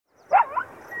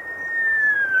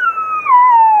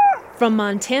From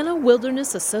Montana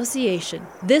Wilderness Association,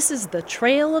 this is the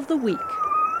Trail of the Week.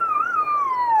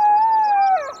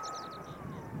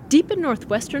 Deep in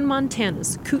northwestern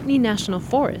Montana's Kootenai National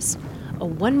Forest, a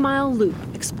 1-mile loop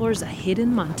explores a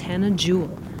hidden Montana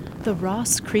jewel, the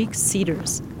Ross Creek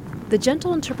Cedars. The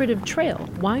gentle interpretive trail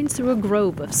winds through a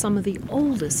grove of some of the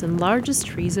oldest and largest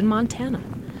trees in Montana,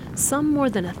 some more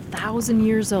than 1,000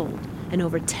 years old and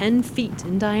over 10 feet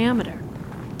in diameter.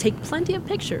 Take plenty of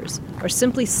pictures, or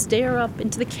simply stare up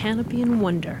into the canopy in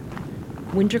wonder.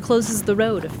 Winter closes the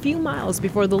road a few miles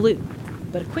before the loop,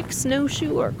 but a quick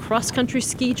snowshoe or cross-country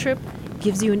ski trip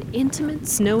gives you an intimate,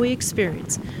 snowy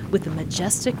experience with the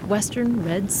majestic western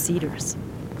red cedars.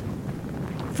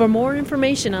 For more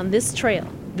information on this trail,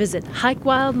 visit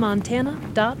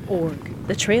hikewildmontana.org.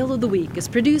 The Trail of the Week is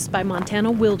produced by Montana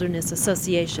Wilderness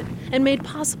Association and made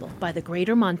possible by the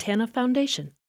Greater Montana Foundation.